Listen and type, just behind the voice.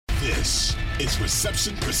This is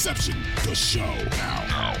Reception, the show.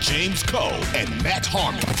 Now, James Coe and Matt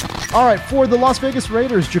Harmon. All right, for the Las Vegas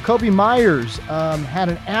Raiders, Jakobi Meyers had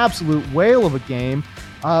an absolute whale of a game.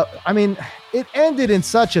 It ended in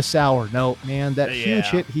such a sour note, man. That huge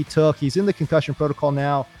hit he took. He's in the concussion protocol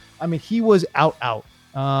now. I mean, he was out.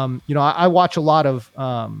 I watch a lot of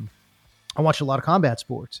combat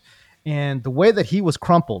sports, and the way that he was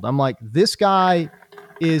crumpled, I'm like, this guy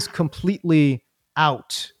is completely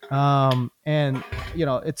out. It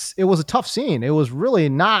was a tough scene. It was really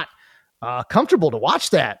not comfortable to watch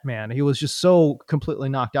that, man. He was just so completely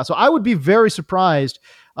knocked out. So I would be very surprised.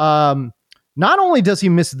 Not only does he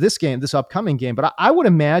miss this upcoming game, but I would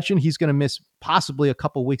imagine he's going to miss possibly a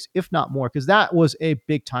couple weeks, if not more, because that was a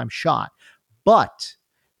big time shot. But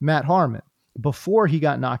Matt Harmon, before he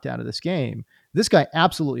got knocked out of this game, this guy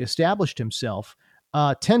absolutely established himself.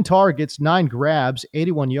 10 targets, 9 grabs,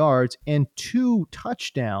 81 yards, and 2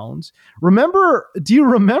 touchdowns. Do you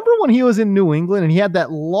remember when he was in New England and he had that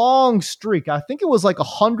long streak? I think it was like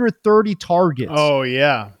 130 targets. Oh,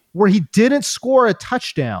 yeah. Where he didn't score a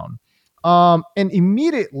touchdown. And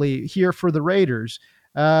immediately here for the Raiders,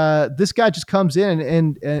 this guy just comes in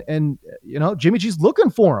and Jimmy G's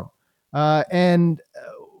looking for him.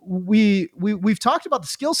 We've talked about the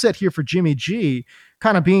skill set here for Jimmy G,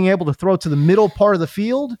 kind of being able to throw to the middle part of the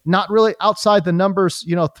field, not really outside the numbers,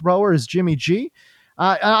 thrower is Jimmy G.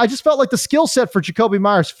 I just felt like the skill set for Jakobi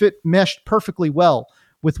Meyers meshed perfectly well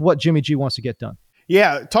with what Jimmy G wants to get done.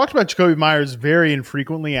 Yeah, talked about Jakobi Meyers very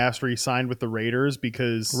infrequently after he signed with the Raiders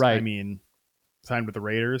because, signed with the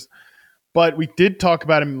Raiders. But we did talk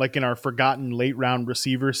about him like in our forgotten late round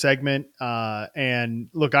receiver segment. And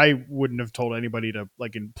look, I wouldn't have told anybody to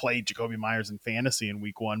play Jakobi Meyers in fantasy in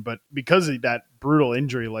week 1, but because of that brutal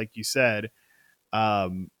injury, like you said,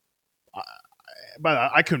 but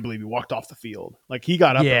I couldn't believe he walked off the field. Like he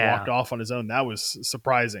got up and walked off on his own. That was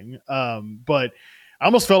surprising. But I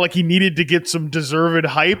almost felt like he needed to get some deserved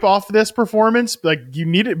hype off this performance. Like you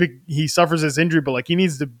need it. He suffers this injury, but he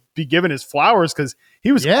needs to be given his flowers because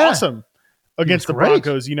he was awesome against the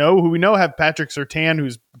Broncos, who we know have Patrick Surtain,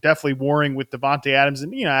 who's definitely warring with Devontae Adams.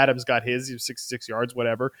 And, Adams got he was 66 yards,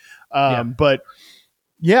 whatever. But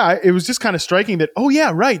yeah, it was just kind of striking that,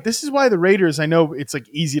 this is why the Raiders, I know it's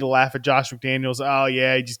easy to laugh at Josh McDaniels. Oh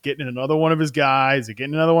yeah, he's just getting another one of his guys.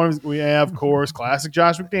 Of course, classic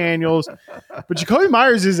Josh McDaniels. But Jakobi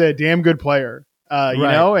Meyers is a damn good player,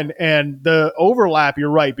 and the overlap,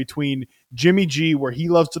 you're right, between Jimmy G, where he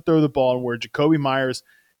loves to throw the ball, and where Jakobi Meyers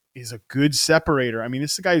is a good separator. I mean,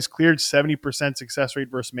 this is a guy who's cleared 70% success rate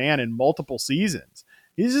versus man in multiple seasons.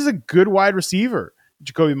 He's just a good wide receiver,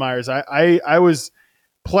 Jakobi Meyers. I was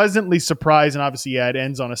pleasantly surprised, and obviously, it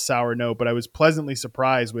ends on a sour note, but I was pleasantly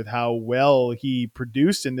surprised with how well he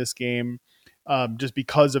produced in this game, just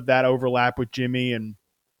because of that overlap with Jimmy and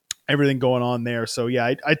everything going on there. So,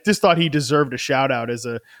 I just thought he deserved a shout out as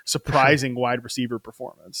a surprising wide receiver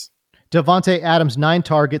performance. Devontae Adams, 9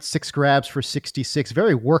 targets, 6 grabs for 66.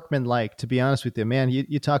 Very workmanlike, to be honest with you, man.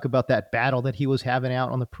 You talk about that battle that he was having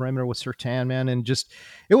out on the perimeter with Surtain, man, and just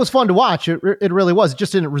it was fun to watch. It really was. It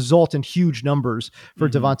just didn't result in huge numbers for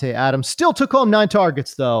Devontae Adams. Still took home 9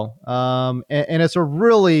 targets though, and it's a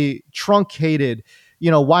really truncated,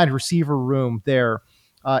 wide receiver room there.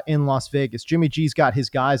 In Las Vegas. Jimmy G's got his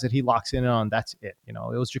guys that he locks in on. That's it. It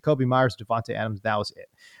was Jakobi Meyers, Devontae Adams. That was it.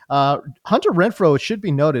 Hunter Renfrow, it should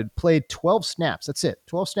be noted, played 12 snaps. That's it.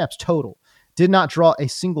 12 snaps total. Did not draw a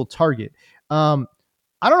single target. I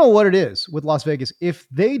don't know what it is with Las Vegas. If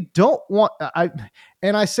they don't want,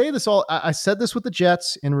 I say this all, I said this with the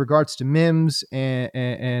Jets in regards to Mims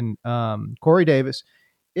and Corey Davis.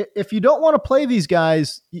 If you don't want to play these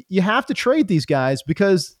guys, you have to trade these guys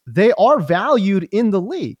because they are valued in the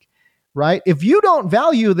league, right? If you don't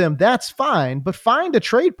value them, that's fine, but find a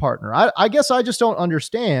trade partner. I guess I just don't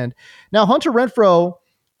understand. Now, Hunter Renfrow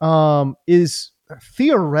is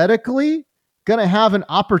theoretically going to have an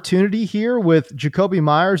opportunity here with Jakobi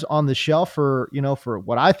Meyers on the shelf for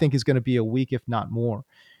what I think is going to be a week, if not more.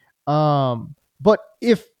 But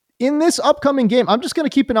if in this upcoming game, I'm just going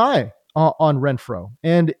to keep an eye on Renfrow.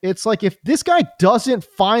 And it's like, if this guy doesn't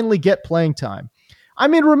finally get playing time, I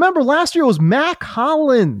mean, remember last year it was Matt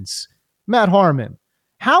Harmon.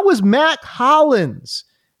 How was Matt Hollins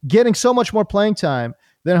getting so much more playing time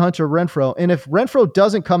than Hunter Renfrow? And if Renfrow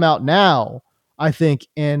doesn't come out now, I think,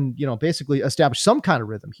 and, basically establish some kind of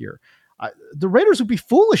rhythm here, the Raiders would be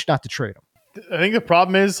foolish not to trade him. I think the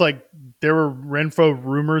problem is there were Renfrow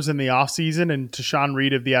rumors in the offseason, and Tashawn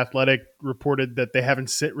Reed of The Athletic reported that they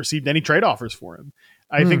haven't received any trade offers for him.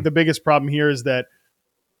 I think the biggest problem here is that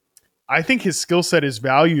I think his skill set is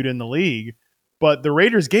valued in the league, but the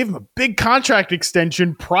Raiders gave him a big contract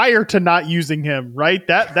extension prior to not using him, right?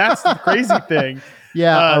 That's the crazy thing.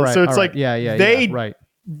 So it's like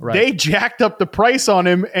they jacked up the price on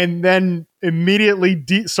him and then immediately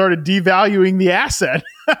started devaluing the asset.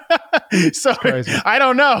 So I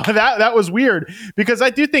don't know. That was weird because I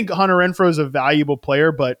do think Hunter Renfrow is a valuable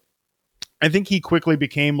player, but I think he quickly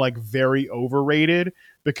became like very overrated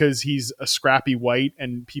because he's a scrappy white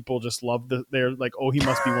and people just love they're like, oh, he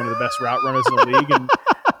must be one of the best route runners in the league. And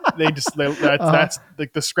that's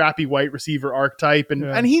like the scrappy white receiver archetype.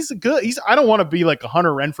 And he's good. I don't want to be like a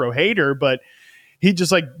Hunter Renfrow hater, but he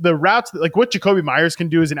just like the routes, like what Jakobi Meyers can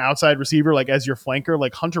do as an outside receiver, like as your flanker,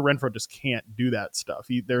 like Hunter Renfrow just can't do that stuff.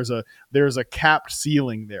 There's a capped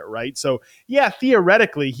ceiling there. Right. So yeah,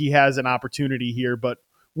 theoretically he has an opportunity here, but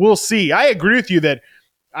we'll see. I agree with you that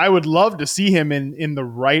I would love to see him in the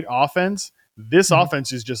right offense. This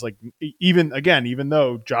offense is just like, even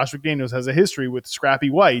though Josh McDaniels has a history with scrappy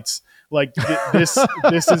whites, like this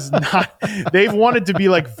is not, they've wanted to be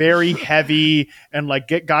like very heavy and like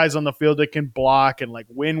get guys on the field that can block and like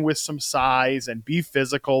win with some size and be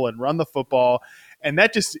physical and run the football. And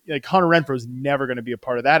that just like Hunter Renfrow is never going to be a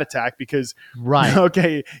part of that attack because,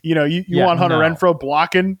 okay, you want Hunter Renfrow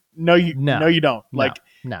blocking? No, you don't.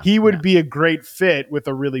 He would be a great fit with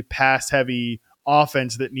a really pass heavy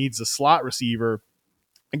offense that needs a slot receiver.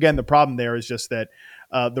 Again, the problem there is just that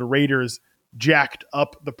the Raiders jacked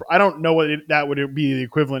up I don't know what that would be the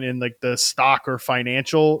equivalent in like the stock or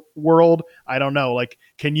financial world. I don't know. Like,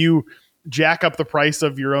 can you jack up the price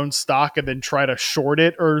of your own stock and then try to short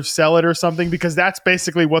it or sell it or something? Because that's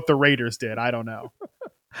basically what the Raiders did. I don't know.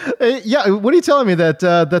 Yeah, what are you telling me that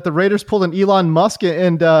the Raiders pulled an Elon Musk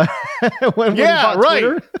and when he bought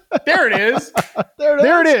Twitter? There it is.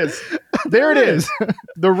 There it is.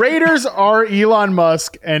 The Raiders are Elon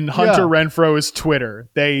Musk and Hunter Renfrow is Twitter.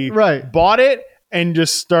 They bought it and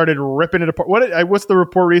just started ripping it apart. What's the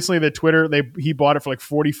report recently that Twitter he bought it for like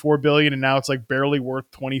 $44 billion and now it's like barely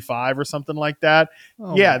worth 25 or something like that.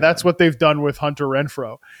 That's what they've done with Hunter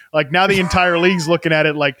Renfrow. Like now the entire league's looking at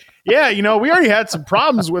it like, we already had some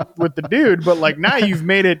problems with the dude, but like now you've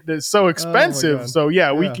made it so expensive. So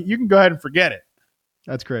you can go ahead and forget it.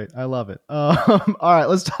 That's great. I love it. All right,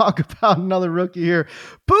 let's talk about another rookie here.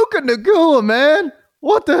 Puka Nacua, man.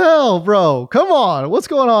 What the hell, bro? Come on. What's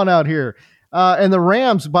going on out here? And the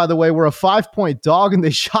Rams, by the way, were a 5-point dog, and they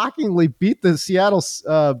shockingly beat the Seattle,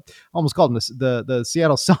 almost called them the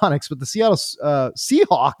Seattle Sonics, but the Seattle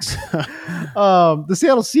Seahawks. The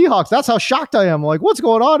Seattle Seahawks. That's how shocked I am. Like, what's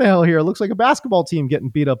going on in hell here? It looks like a basketball team getting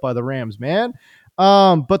beat up by the Rams, man.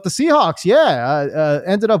 But the Seahawks,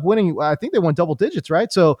 ended up winning. I think they won double digits,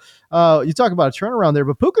 right? So you talk about a turnaround there.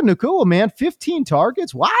 But Puka Nacua, man, 15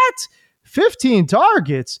 targets. What? 15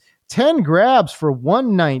 targets. 10 grabs for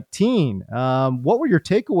 119. What were your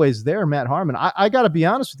takeaways there, Matt Harmon? I got to be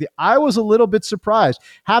honest with you. I was a little bit surprised.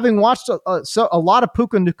 Having watched a lot of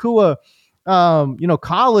Puka Nacua,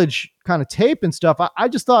 college kind of tape and stuff, I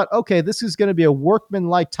just thought, okay, this is going to be a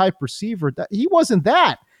workman-like type receiver. He wasn't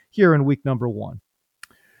that here in week number 1.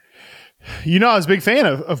 I was a big fan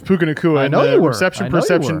of Puka Nacua. I know you were.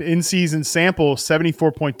 Perception in-season sample,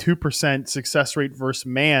 74.2% success rate versus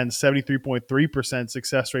man, 73.3%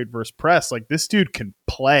 success rate versus press. Like, this dude can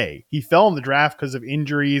play. He fell in the draft because of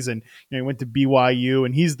injuries, and he went to BYU,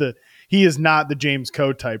 and he is not the James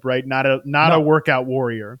Coe type, right? Not a workout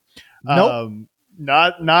warrior. Nope.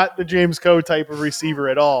 Not the James Coe type of receiver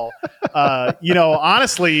at all.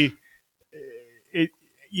 Honestly,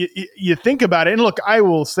 you think about it, and look, I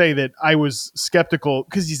will say that I was skeptical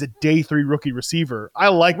because he's a day 3 rookie receiver. I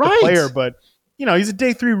like the player, but he's a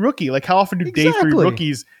day 3 rookie. Like, how often do day 3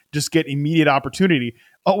 rookies just get immediate opportunity?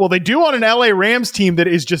 Oh, well, they do on an LA Rams team that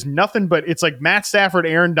is just nothing but it's like Matt Stafford,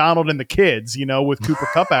 Aaron Donald, and the kids, with Cooper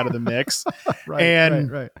Kupp out of the mix.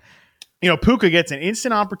 Right. Puka gets an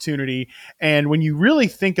instant opportunity, and when you really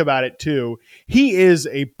think about it too, he is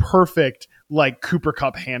a perfect like Cooper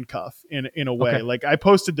Kupp handcuff in a way. Okay. Like, I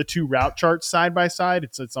posted the 2 route charts side by side.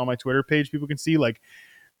 It's on my Twitter page. People can see, like,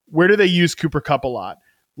 where do they use Cooper Kupp a lot?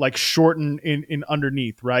 Like, shorten in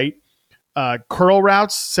underneath, right? Curl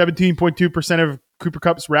routes, 17.2% of Cooper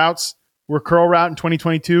Kupp's routes were curl route in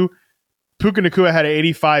 2022. Puka Nacua had an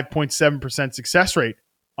 85.7% success rate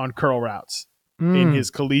on curl routes in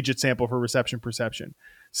his collegiate sample for reception perception.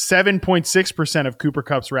 7.6% of Cooper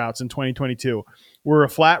Kupp's routes in 2022 were a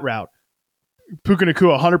flat route. Puka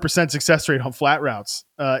Nacua, 100% success rate on flat routes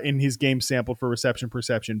in his game sample for reception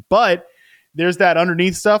perception. But there's that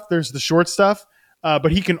underneath stuff. There's the short stuff.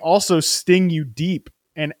 But he can also sting you deep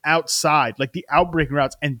and outside, like the outbreaking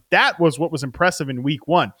routes. And that was what was impressive in week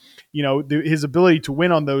 1. His ability to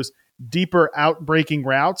win on those deeper out-breaking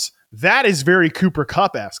routes, that is very Cooper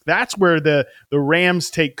Kupp-esque. That's where the Rams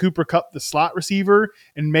take Cooper Kupp, the slot receiver,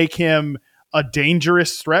 and make him a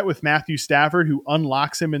dangerous threat with Matthew Stafford, who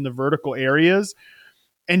unlocks him in the vertical areas.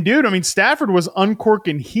 And dude, I mean, Stafford was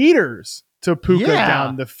uncorking heaters to Puka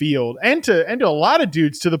down the field and to a lot of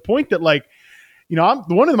dudes, to the point that, like, you know,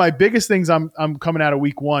 one of my biggest things I'm coming out of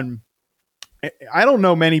week one. I don't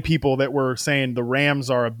know many people that were saying the Rams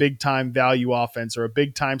are a big time value offense or a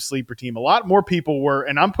big time sleeper team. A lot more people were,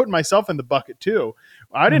 and I'm putting myself in the bucket too.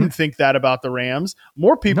 I didn't think that about the Rams.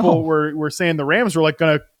 More people were saying the Rams were like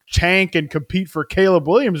going to tank and compete for Caleb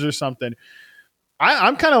Williams or something.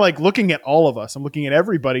 I'm kind of like looking at all of us. I'm looking at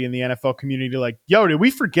everybody in the NFL community like, yo, did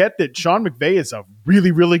we forget that Sean McVay is a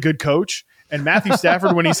really, really good coach? And Matthew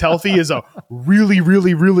Stafford, when he's healthy, is a really,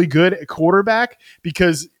 really, really good quarterback?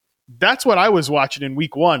 Because that's what I was watching in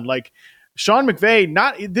week one. Like, Sean McVay,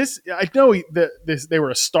 not this. I know they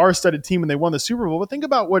were a star-studded team when they won the Super Bowl, but think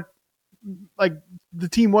about what like the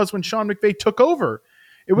team was when Sean McVay took over.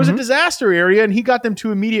 It was a disaster area, and he got them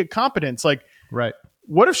to immediate competence. Like, right.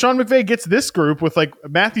 What if Sean McVay gets this group with like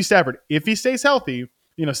Matthew Stafford, if he stays healthy?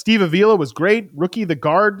 You know, Steve Avila was great, rookie, the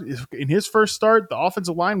guard in his first start. The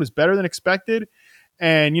offensive line was better than expected.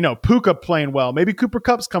 And, you know, Puka playing well. Maybe Cooper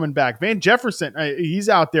Kupp's coming back. Van Jefferson, he's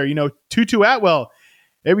out there. You know, Tutu Atwell,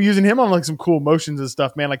 they were using him on like some cool motions and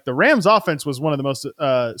stuff, man. Like, the Rams offense was one of the most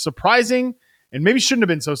surprising, and maybe shouldn't have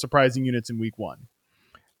been so surprising, units in week one.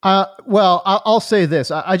 Well, I'll say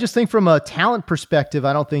this. I just think from a talent perspective,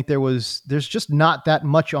 I don't think there's just not that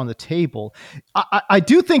much on the table. I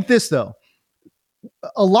do think this, though.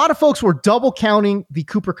 A lot of folks were double counting the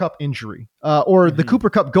Cooper Kupp injury or the Cooper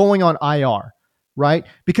Kupp going on IR, right?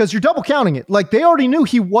 Because you're double counting it. Like, they already knew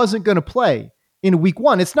he wasn't going to play in week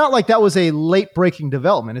one. It's not like that was a late breaking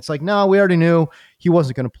development. It's like, no, we already knew he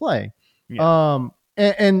wasn't going to play. Yeah.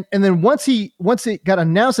 And then once it got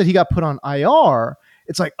announced that he got put on IR,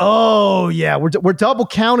 it's like, oh yeah, we're double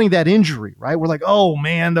counting that injury, right? We're like, oh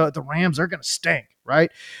man, the Rams are going to stink,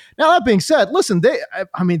 right? Now, that being said, listen,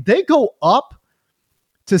 they go up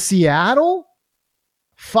to Seattle,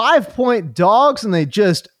 5-point dogs, and they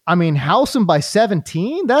just, house them by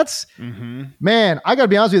 17. That's man, I got to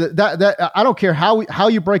be honest with you, that I don't care how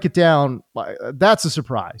you break it down, that's a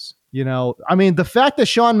surprise. You know, the fact that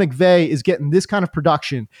Sean McVay is getting this kind of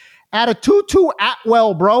production at a Tutu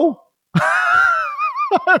Atwell, bro.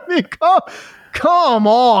 Come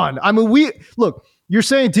on. Look, you're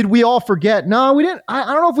saying, did we all forget? No, we didn't. I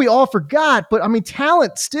don't know if we all forgot, but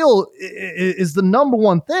talent still is the number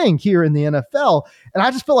one thing here in the NFL. And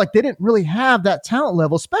I just feel like they didn't really have that talent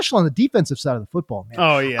level, especially on the defensive side of the football, man.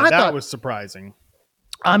 Oh yeah, that was surprising.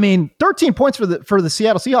 13 points for the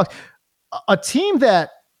Seattle Seahawks, a team that,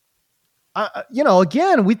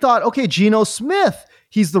 again, we thought, okay, Geno Smith,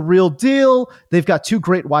 he's the real deal. They've got two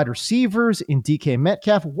great wide receivers in DK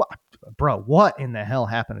Metcalf. What in the hell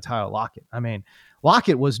happened to Tyler Lockett?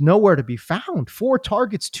 Lockett was nowhere to be found. 4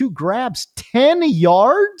 targets, 2 grabs, 10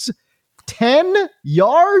 yards. 10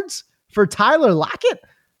 yards for Tyler Lockett?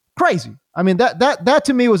 Crazy. That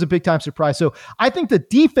to me was a big time surprise. So I think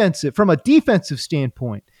from a defensive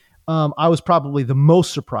standpoint, I was probably the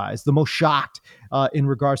most surprised, the most shocked in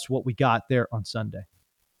regards to what we got there on Sunday.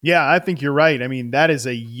 Yeah, I think you're right. That is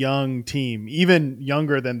a young team, even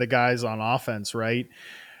younger than the guys on offense, right?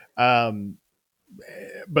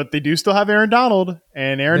 But they do still have Aaron Donald,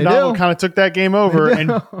 and Aaron Donald kind of took that game over.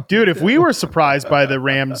 And dude, if we were surprised by the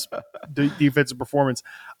Rams' defensive performance,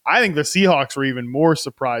 I think the Seahawks were even more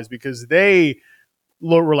surprised because they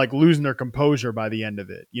were like losing their composure by the end of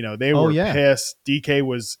it. You know, they were pissed. DK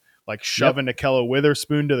was like shoving Ahkello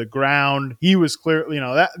Witherspoon to the ground. He was clearly,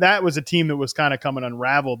 that was a team that was kind of coming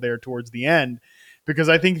unraveled there towards the end, because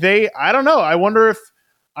I think I don't know. I wonder if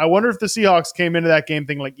the Seahawks came into that game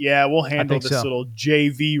thinking like, yeah, we'll handle this little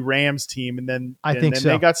JV Rams team. And then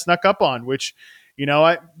they got snuck up on, which,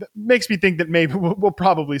 makes me think that maybe we'll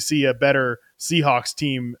probably see a better Seahawks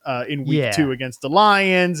team in week 2 against the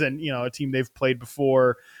Lions, and, a team they've played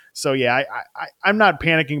before. So yeah, I'm not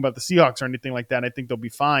panicking about the Seahawks or anything like that. I think they'll be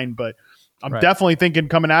fine, but I'm definitely thinking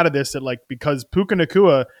coming out of this that, like, because Puka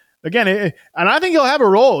Nacua again, and I think he'll have a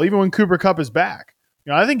role even when Cooper Kupp is back.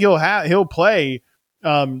 I think he'll play.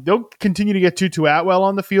 They'll continue to get Tutu Atwell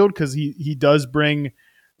on the field because he does bring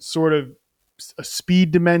sort of a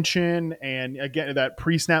speed dimension and, again, that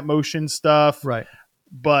pre-snap motion stuff. Right.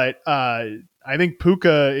 But I think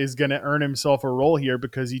Puka is going to earn himself a role here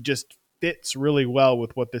because he just fits really well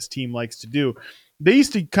with what this team likes to do. They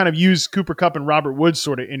used to kind of use Cooper Kupp and Robert Woods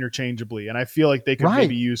sort of interchangeably, and I feel like they could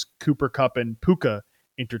maybe use Cooper Kupp and Puka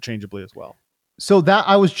interchangeably as well. So that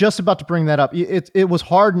I was just about to bring that up. It was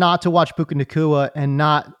hard not to watch Puka Nacua and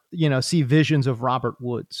not, see visions of Robert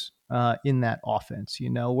Woods in that offense.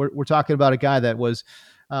 We're talking about a guy that was,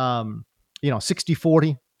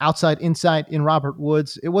 60-40 outside inside in Robert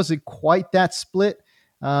Woods. It wasn't quite that split.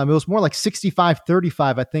 It was more like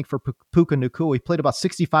 65-35, I think, for Puka Nacua. He played about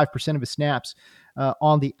 65% of his snaps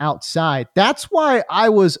on the outside. That's why I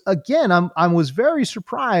was very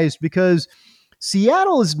surprised, because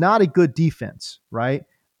Seattle is not a good defense, right?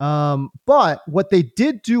 But what they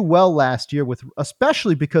did do well last year,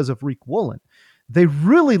 especially because of Riq Woolen, they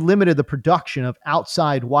really limited the production of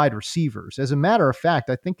outside wide receivers. As a matter of fact,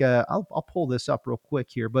 I think I'll pull this up real quick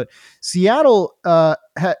here, but Seattle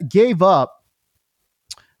gave up,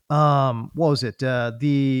 what was it?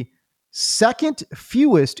 The second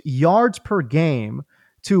fewest yards per game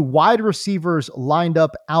to wide receivers lined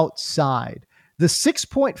up outside. The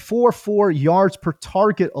 6.44 yards per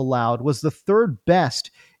target allowed was the third best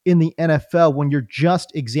in the NFL when you're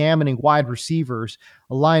just examining wide receivers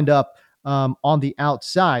lined up on the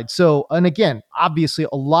outside. So, and again, obviously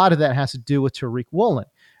a lot of that has to do with Tariq Woolen.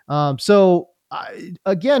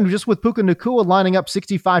 Again, just with Puka Nacua lining up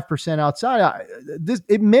 65% outside,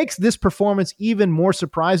 it makes this performance even more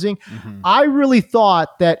surprising. Mm-hmm. I really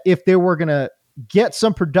thought that if they were going to get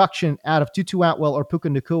some production out of Tutu Atwell or Puka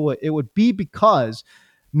Nacua, it would be because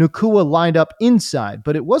Nacua lined up inside,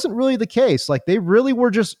 but it wasn't really the case. Like, they really were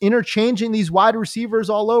just interchanging these wide receivers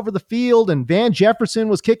all over the field, and Van Jefferson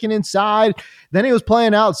was kicking inside, then he was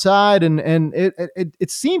playing outside, and it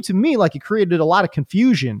seemed to me like it created a lot of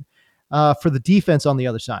confusion for the defense on the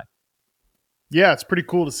other side. Yeah, it's pretty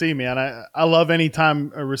cool to see, man. I love any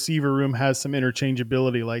time a receiver room has some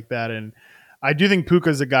interchangeability like that, and I do think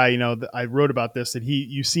Puka's a guy, I wrote about this, that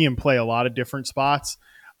you see him play a lot of different spots.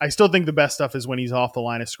 I still think the best stuff is when he's off the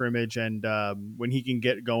line of scrimmage and when he can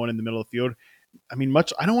get going in the middle of the field. I mean,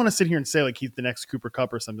 I don't want to sit here and say like he's the next Cooper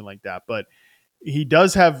Kupp or something like that, but he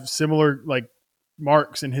does have similar like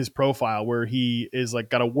marks in his profile where he is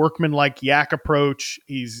like got a workman-like yak approach.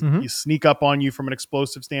 He sneak up on you from an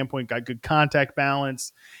explosive standpoint, got good contact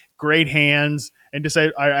balance, great hands, and just I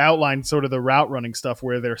outlined sort of the route running stuff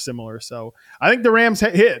where they're similar. So I think the Rams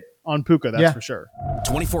hit on Puka, that's for sure.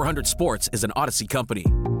 2400 Sports is an Odyssey company.